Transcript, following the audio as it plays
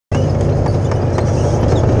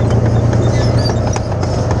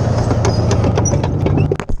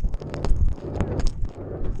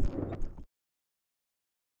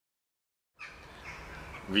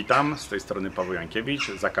Witam, z tej strony Paweł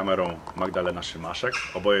Jankiewicz, za kamerą Magdalena Szymaszek.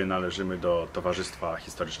 Oboje należymy do Towarzystwa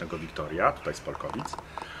Historycznego Victoria, tutaj z Polkowic.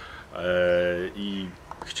 I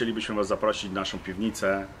chcielibyśmy Was zaprosić na naszą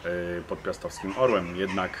piwnicę pod Piastowskim Orłem,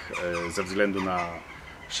 jednak ze względu na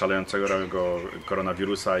szalejącego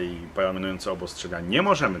koronawirusa i panujące obostrzenia nie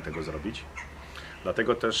możemy tego zrobić.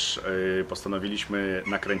 Dlatego też postanowiliśmy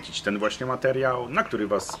nakręcić ten właśnie materiał, na który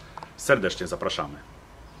Was serdecznie zapraszamy.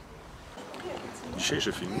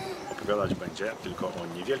 Dzisiejszy film opowiadać będzie tylko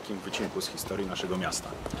o niewielkim wycinku z historii naszego miasta,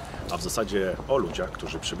 a w zasadzie o ludziach,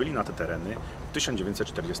 którzy przybyli na te tereny w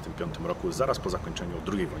 1945 roku, zaraz po zakończeniu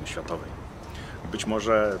II wojny światowej. Być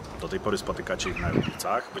może do tej pory spotykacie ich na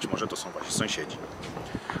ulicach, być może to są Wasi sąsiedzi.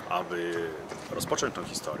 Aby rozpocząć tę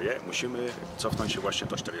historię, musimy cofnąć się właśnie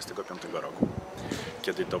do 1945 roku,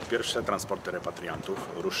 kiedy to pierwsze transporty repatriantów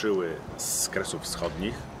ruszyły z Kresów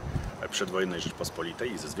Wschodnich, przedwojennej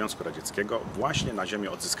Rzeczpospolitej i ze Związku Radzieckiego właśnie na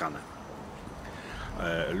Ziemie Odzyskane.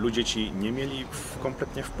 Ludzie ci nie mieli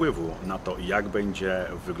kompletnie wpływu na to, jak będzie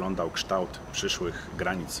wyglądał kształt przyszłych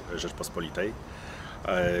granic Rzeczpospolitej.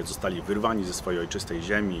 Zostali wyrwani ze swojej ojczystej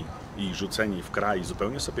ziemi i rzuceni w kraj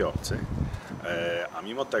zupełnie sobie obcy, a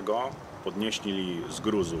mimo tego podnieśli z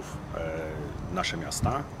gruzów nasze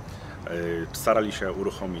miasta, starali się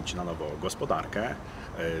uruchomić na nowo gospodarkę,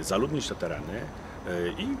 zaludnić te tereny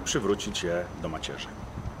i przywrócić je do macierzy.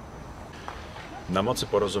 Na mocy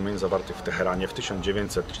porozumień zawartych w Teheranie w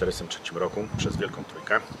 1943 roku przez Wielką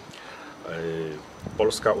Trójkę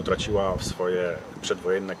Polska utraciła swoje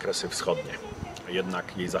przedwojenne Kresy Wschodnie.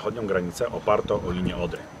 Jednak jej zachodnią granicę oparto o linię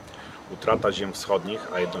Odry. Utrata ziem wschodnich,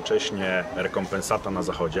 a jednocześnie rekompensata na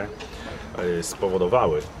zachodzie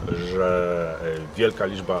spowodowały, że wielka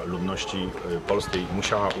liczba ludności polskiej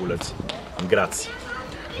musiała ulec migracji.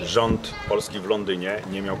 Rząd polski w Londynie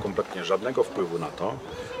nie miał kompletnie żadnego wpływu na to,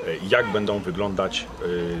 jak będą wyglądać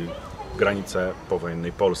granice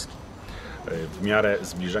powojennej Polski. W miarę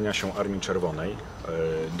zbliżenia się Armii Czerwonej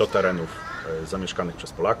do terenów zamieszkanych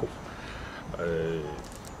przez Polaków,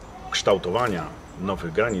 kształtowania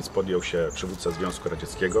nowych granic podjął się przywódca Związku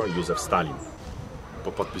Radzieckiego Józef Stalin.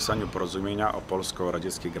 Po podpisaniu porozumienia o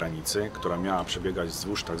polsko-radzieckiej granicy, która miała przebiegać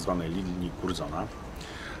wzdłuż tzw. linii Curzona,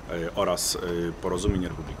 oraz porozumień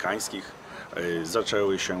republikańskich,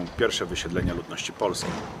 zaczęły się pierwsze wysiedlenia ludności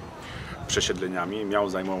polskiej. Przesiedleniami miał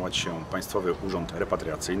zajmować się Państwowy Urząd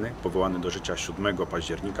Repatriacyjny, powołany do życia 7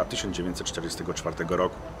 października 1944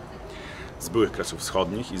 roku. Z byłych Kresów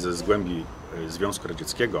Wschodnich i ze zgłębi Związku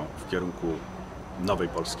Radzieckiego w kierunku Nowej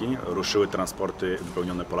Polski ruszyły transporty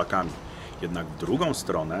wypełnione Polakami. Jednak w drugą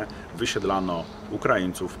stronę wysiedlano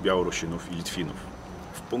Ukraińców, Białorusinów i Litwinów.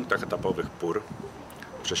 W punktach etapowych PUR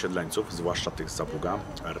przesiedleńców, zwłaszcza tych z Zabuga,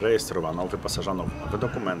 rejestrowano, wyposażano w nowe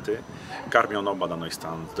dokumenty, karmiono, badano ich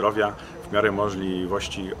stan zdrowia, w miarę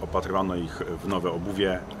możliwości opatrywano ich w nowe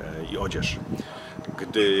obuwie i odzież.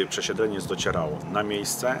 Gdy przesiedleniec docierał na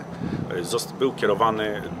miejsce, był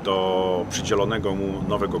kierowany do przydzielonego mu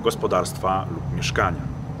nowego gospodarstwa lub mieszkania.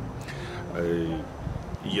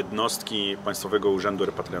 Jednostki Państwowego Urzędu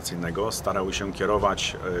Repatriacyjnego starały się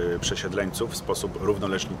kierować przesiedleńców w sposób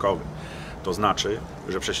równoleżnikowy. To znaczy,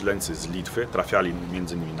 że przesiedleńcy z Litwy trafiali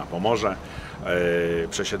m.in. na Pomorze,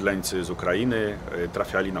 przesiedleńcy z Ukrainy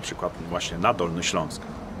trafiali na przykład właśnie na Dolny Śląsk.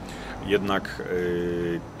 Jednak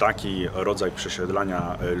taki rodzaj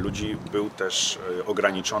przesiedlania ludzi był też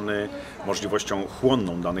ograniczony możliwością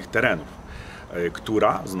chłonną danych terenów,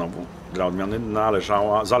 która znowu dla odmiany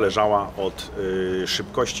zależała od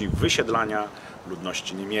szybkości wysiedlania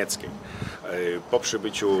ludności niemieckiej. Po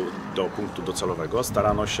przybyciu do punktu docelowego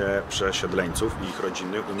starano się przesiedleńców i ich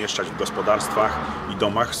rodziny umieszczać w gospodarstwach i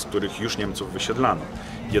domach, z których już Niemców wysiedlano.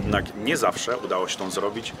 Jednak nie zawsze udało się to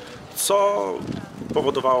zrobić, co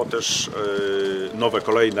powodowało też nowe,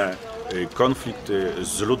 kolejne konflikty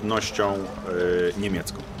z ludnością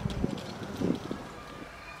niemiecką.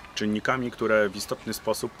 Czynnikami, które w istotny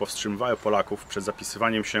sposób powstrzymywały Polaków przed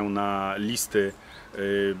zapisywaniem się na listy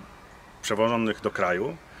przewożonych do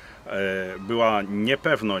kraju, była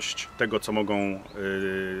niepewność tego, co mogą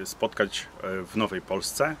spotkać w Nowej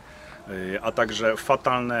Polsce, a także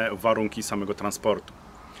fatalne warunki samego transportu.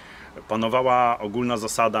 Panowała ogólna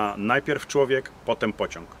zasada najpierw człowiek, potem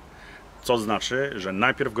pociąg. Co znaczy, że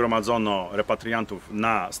najpierw gromadzono repatriantów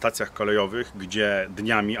na stacjach kolejowych, gdzie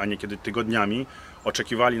dniami, a niekiedy tygodniami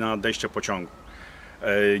oczekiwali na nadejście pociągu.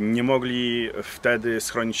 Nie mogli wtedy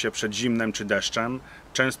schronić się przed zimnem czy deszczem,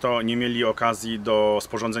 często nie mieli okazji do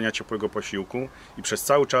sporządzenia ciepłego posiłku i przez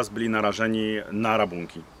cały czas byli narażeni na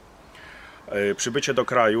rabunki. Przybycie do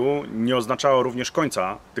kraju nie oznaczało również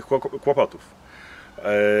końca tych kłopotów.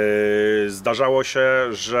 Zdarzało się,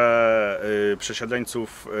 że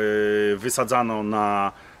przesiedleńców wysadzano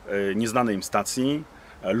na nieznanej im stacji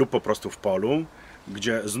lub po prostu w polu,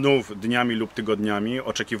 gdzie znów dniami lub tygodniami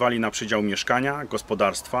oczekiwali na przydział mieszkania,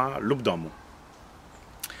 gospodarstwa lub domu.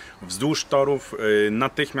 Wzdłuż torów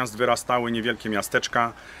natychmiast wyrastały niewielkie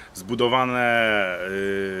miasteczka zbudowane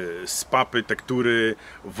z papy, tektury,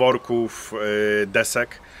 worków,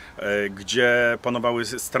 desek, gdzie panowały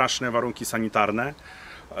straszne warunki sanitarne,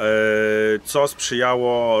 co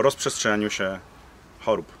sprzyjało rozprzestrzenianiu się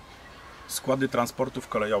chorób. Składy transportów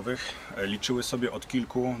kolejowych liczyły sobie od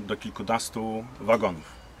kilku do kilkunastu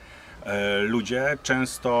wagonów. Ludzie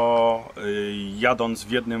często jadąc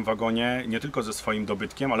w jednym wagonie nie tylko ze swoim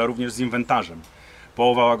dobytkiem, ale również z inwentarzem.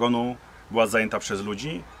 Połowa wagonu była zajęta przez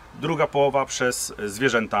ludzi, druga połowa przez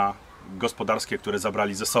zwierzęta gospodarskie, które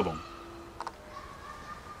zabrali ze sobą.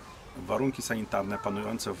 Warunki sanitarne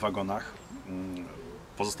panujące w wagonach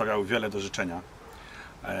pozostawiały wiele do życzenia.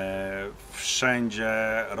 Wszędzie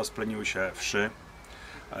rozpleniły się wszy,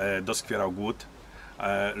 doskwierał głód.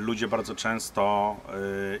 Ludzie bardzo często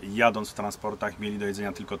jadąc w transportach mieli do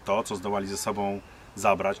jedzenia tylko to, co zdołali ze sobą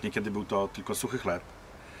zabrać. Niekiedy był to tylko suchy chleb.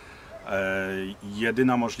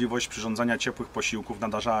 Jedyna możliwość przyrządzania ciepłych posiłków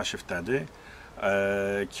nadarzała się wtedy,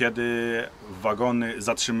 kiedy wagony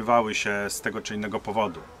zatrzymywały się z tego czy innego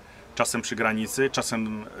powodu. Czasem przy granicy,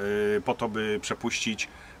 czasem po to, by przepuścić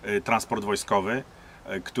transport wojskowy,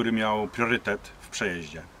 który miał priorytet w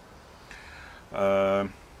przejeździe.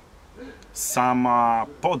 Sama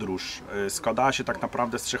podróż składała się tak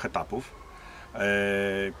naprawdę z 3 etapów.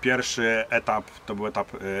 Pierwszy etap to był etap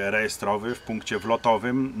rejestrowy w punkcie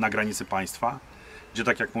wlotowym na granicy państwa, gdzie,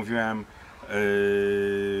 tak jak mówiłem,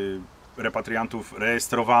 repatriantów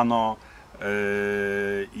rejestrowano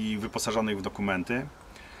i wyposażono ich w dokumenty.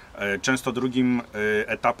 Często drugim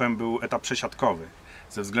etapem był etap przesiadkowy.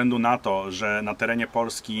 Ze względu na to, że na terenie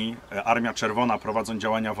Polski Armia Czerwona, prowadząc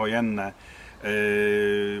działania wojenne,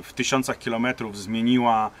 w tysiącach kilometrów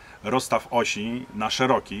zmieniła rozstaw osi na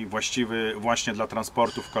szeroki, właściwy właśnie dla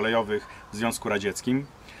transportów kolejowych w Związku Radzieckim.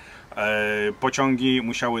 Pociągi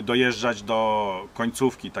musiały dojeżdżać do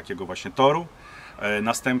końcówki takiego właśnie toru.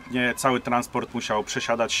 Następnie cały transport musiał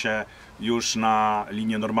przesiadać się już na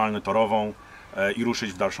linię normalną torową i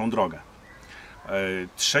ruszyć w dalszą drogę.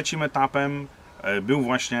 Trzecim etapem był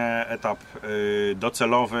właśnie etap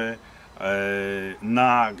docelowy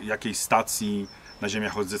na jakiejś stacji na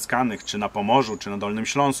Ziemiach Odzyskanych, czy na Pomorzu, czy na Dolnym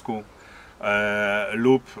Śląsku,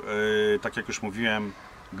 lub, tak jak już mówiłem,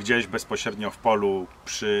 gdzieś bezpośrednio w polu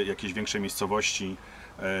przy jakiejś większej miejscowości,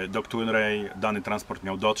 do której dany transport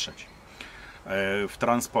miał dotrzeć. W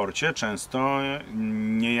transporcie często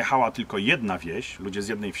nie jechała tylko jedna wieś, ludzie z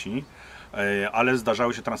jednej wsi, ale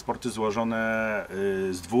zdarzały się transporty złożone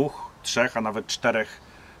z 2, 3, a nawet 4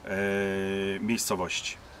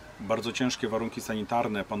 miejscowości. Bardzo ciężkie warunki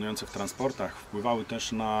sanitarne panujące w transportach wpływały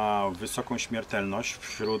też na wysoką śmiertelność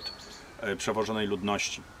wśród przewożonej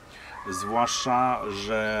ludności. Zwłaszcza,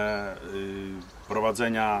 że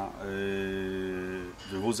prowadzenia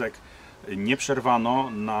wywózek nie przerwano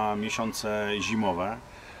na miesiące zimowe,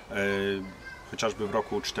 chociażby w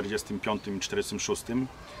roku 1945 i 1946,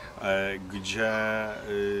 gdzie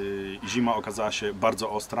zima okazała się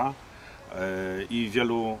bardzo ostra i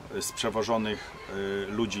wielu z przewożonych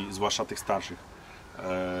ludzi, zwłaszcza tych starszych,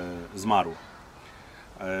 zmarło.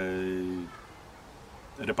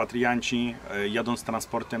 Repatrianci, jadąc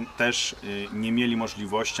transportem, też nie mieli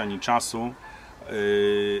możliwości ani czasu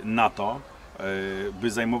na to,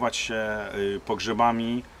 by zajmować się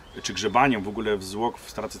pogrzebami czy grzebaniem w ogóle w zwłok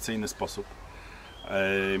w tradycyjny sposób.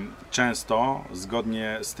 Często,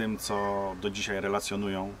 zgodnie z tym, co do dzisiaj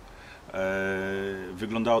relacjonują,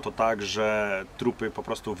 wyglądało to tak, że trupy po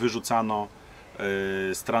prostu wyrzucano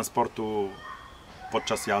z transportu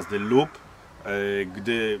podczas jazdy lub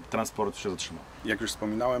gdy transport się zatrzymał. Jak już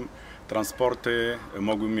wspominałem, transporty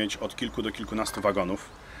mogły mieć od kilku do kilkunastu wagonów.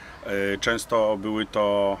 Często były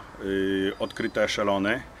to odkryte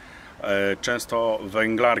eszelony, często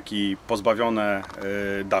węglarki pozbawione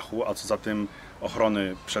dachu, a co za tym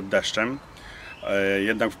ochrony przed deszczem.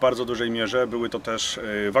 Jednak w bardzo dużej mierze były to też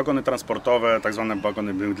wagony transportowe, tak zwane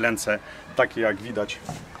wagony bydlęce, takie jak widać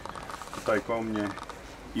tutaj koło mnie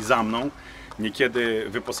i za mną. Niekiedy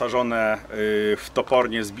wyposażone w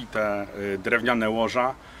topornie zbite drewniane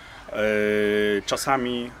łoża,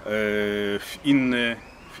 czasami w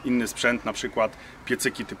inny sprzęt, na przykład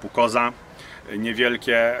piecyki typu koza,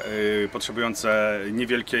 niewielkie, potrzebujące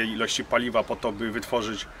niewielkiej ilości paliwa po to, by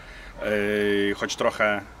wytworzyć choć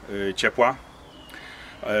trochę ciepła.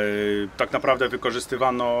 Tak naprawdę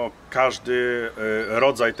wykorzystywano każdy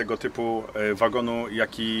rodzaj tego typu wagonu,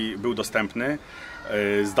 jaki był dostępny.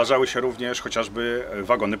 Zdarzały się również chociażby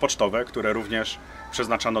wagony pocztowe, które również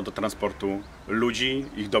przeznaczano do transportu ludzi,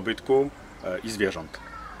 ich dobytku i zwierząt.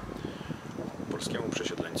 Polskiemu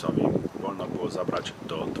przesiedleńcowi wolno było zabrać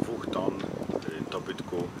do 2 ton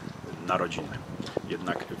dobytku na rodzinę.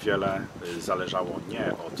 Jednak wiele zależało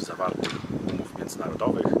nie od zawartych umów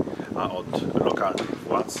międzynarodowych, a od lokalnych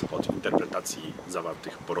władz, od interpretacji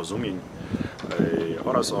zawartych porozumień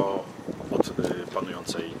oraz od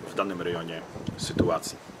panującej w danym rejonie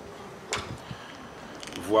sytuacji.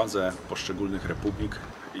 Władze poszczególnych republik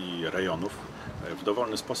i rejonów w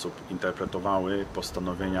dowolny sposób interpretowały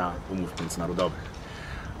postanowienia umów międzynarodowych.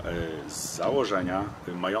 Z założenia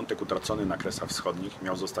majątek utracony na Kresach Wschodnich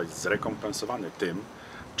miał zostać zrekompensowany tym,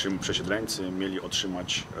 czym przesiedleńcy mieli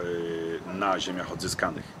otrzymać na ziemiach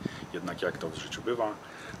odzyskanych. Jednak jak to w życiu bywa,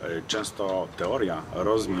 często teoria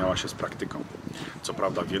rozmijała się z praktyką. Co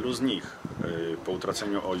prawda wielu z nich po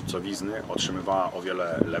utraceniu ojcowizny otrzymywała o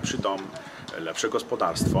wiele lepszy dom, lepsze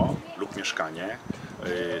gospodarstwo lub mieszkanie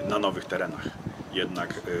na nowych terenach.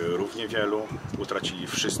 Jednak równie wielu utracili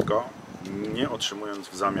wszystko, nie otrzymując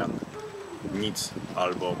w zamian nic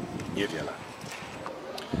albo niewiele.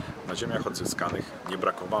 Na ziemiach odzyskanych nie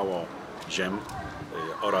brakowało ziem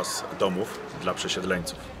oraz domów dla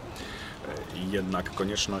przesiedleńców. Jednak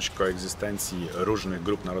konieczność koegzystencji różnych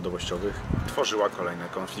grup narodowościowych tworzyła kolejne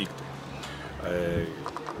konflikty.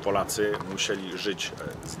 Polacy musieli żyć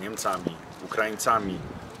z Niemcami, Ukraińcami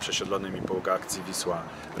przesiedlonymi po akcji Wisła,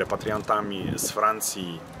 repatriantami z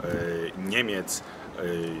Francji, Niemiec,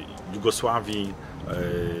 Jugosławii,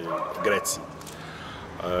 Grecji.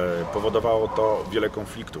 Powodowało to wiele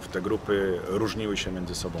konfliktów. Te grupy różniły się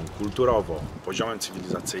między sobą kulturowo, poziomem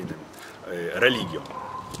cywilizacyjnym, religią.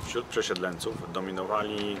 Wśród przesiedleńców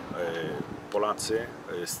dominowali Polacy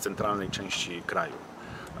z centralnej części kraju.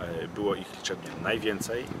 Było ich liczebnie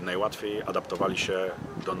najwięcej, najłatwiej adaptowali się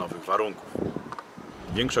do nowych warunków.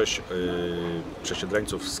 Większość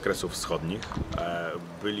przesiedleńców z Kresów Wschodnich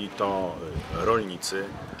byli to rolnicy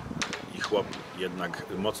i chłopi. Jednak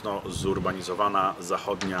mocno zurbanizowana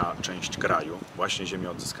zachodnia część kraju, właśnie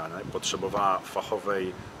ziemie odzyskane, potrzebowała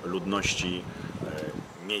fachowej ludności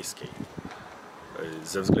miejskiej.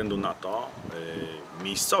 Ze względu na to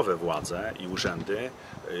miejscowe władze i urzędy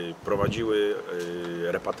prowadziły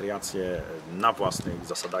repatriacje na własnych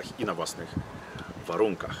zasadach i na własnych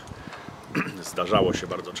warunkach. Zdarzało się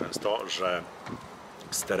bardzo często, że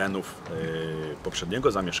z terenów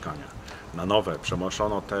poprzedniego zamieszkania na nowe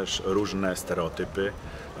przenoszono też różne stereotypy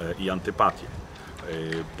i antypatie.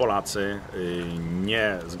 Polacy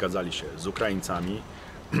nie zgadzali się z Ukraińcami,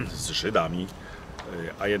 z Żydami,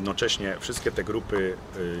 a jednocześnie wszystkie te grupy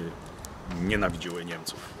nienawidziły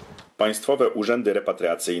Niemców. Państwowe urzędy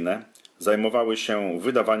repatriacyjne zajmowały się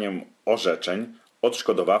wydawaniem orzeczeń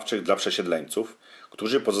odszkodowawczych dla przesiedleńców,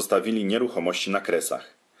 którzy pozostawili nieruchomości na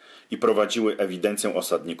Kresach, i prowadziły ewidencję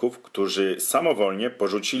osadników, którzy samowolnie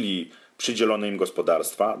porzucili przydzielone im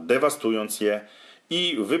gospodarstwa, dewastując je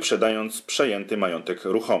i wyprzedając przejęty majątek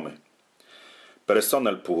ruchomy.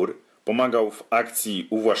 Personel PUR pomagał w akcji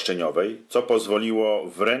uwłaszczeniowej, co pozwoliło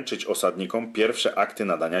wręczyć osadnikom pierwsze akty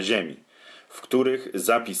nadania ziemi, w których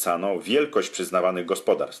zapisano wielkość przyznawanych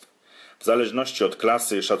gospodarstw. W zależności od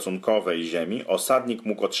klasy szacunkowej ziemi osadnik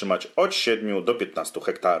mógł otrzymać od 7 do 15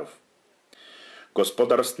 hektarów.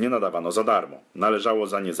 Gospodarstw nie nadawano za darmo. Należało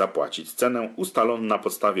za nie zapłacić cenę ustaloną na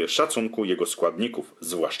podstawie szacunku jego składników,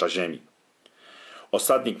 zwłaszcza ziemi.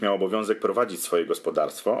 Osadnik miał obowiązek prowadzić swoje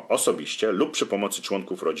gospodarstwo osobiście lub przy pomocy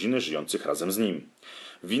członków rodziny żyjących razem z nim.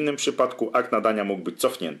 W innym przypadku akt nadania mógł być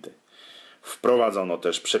cofnięty. Wprowadzono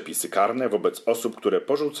też przepisy karne wobec osób, które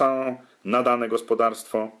porzucano nadane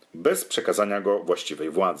gospodarstwo bez przekazania go właściwej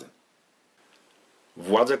władzy.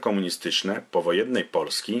 Władze komunistyczne powojennej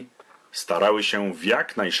Polski starały się w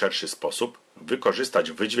jak najszerszy sposób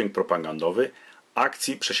wykorzystać wydźwięk propagandowy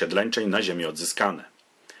akcji przesiedleńczej na ziemię odzyskane.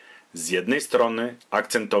 Z jednej strony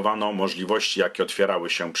akcentowano możliwości, jakie otwierały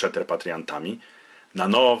się przed repatriantami na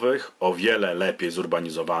nowych, o wiele lepiej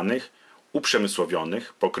zurbanizowanych,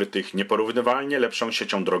 uprzemysłowionych, pokrytych nieporównywalnie lepszą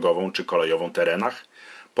siecią drogową czy kolejową terenach,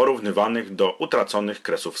 porównywanych do utraconych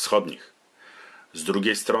Kresów Wschodnich. Z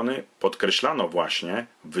drugiej strony podkreślano właśnie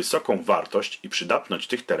wysoką wartość i przydatność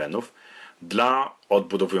tych terenów dla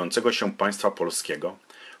odbudowującego się państwa polskiego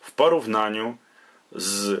w porównaniu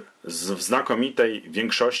z w znakomitej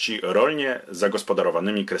większości rolnie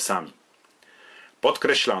zagospodarowanymi Kresami.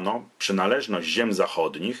 Podkreślano przynależność ziem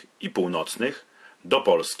zachodnich i północnych do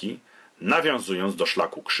Polski, nawiązując do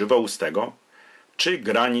szlaku krzywoustego czy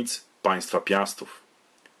granic państwa Piastów.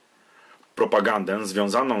 Propagandę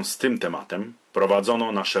związaną z tym tematem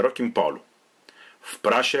prowadzono na szerokim polu. W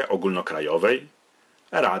prasie ogólnokrajowej,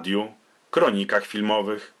 radiu, kronikach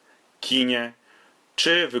filmowych, kinie,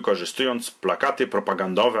 czy wykorzystując plakaty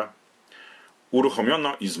propagandowe.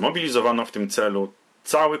 Uruchomiono i zmobilizowano w tym celu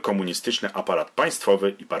cały komunistyczny aparat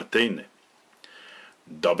państwowy i partyjny.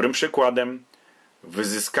 Dobrym przykładem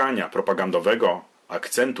wyzyskania propagandowego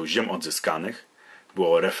akcentu ziem odzyskanych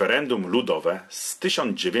było referendum ludowe z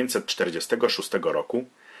 1946 roku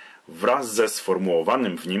wraz ze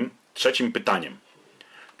sformułowanym w nim trzecim pytaniem: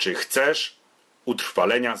 czy chcesz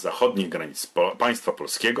utrwalenia zachodnich granic państwa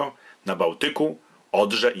polskiego na Bałtyku,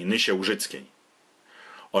 Odrze i Nysie Łużyckiej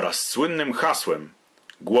oraz słynnym hasłem: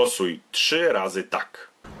 głosuj 3 razy tak.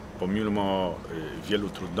 Pomimo wielu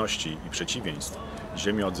trudności i przeciwieństw,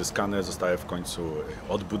 ziemie odzyskane zostały w końcu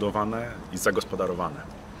odbudowane i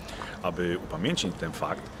zagospodarowane. Aby upamiętnić ten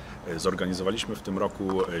fakt, zorganizowaliśmy w tym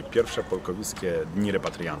roku pierwsze polkowickie dni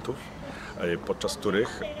repatriantów, podczas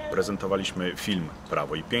których prezentowaliśmy film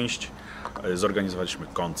Prawo i Pięść, zorganizowaliśmy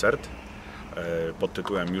koncert pod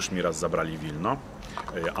tytułem Już mi raz zabrali Wilno,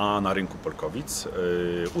 a na rynku Polkowic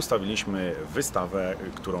ustawiliśmy wystawę,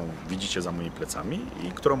 którą widzicie za moimi plecami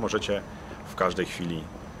i którą możecie w każdej chwili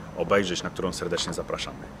obejrzeć, na którą serdecznie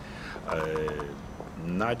zapraszamy.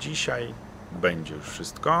 Na dzisiaj będzie już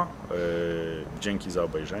wszystko. Dzięki za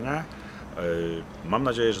obejrzenie. Mam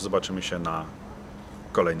nadzieję, że zobaczymy się na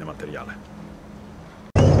kolejnym materiale.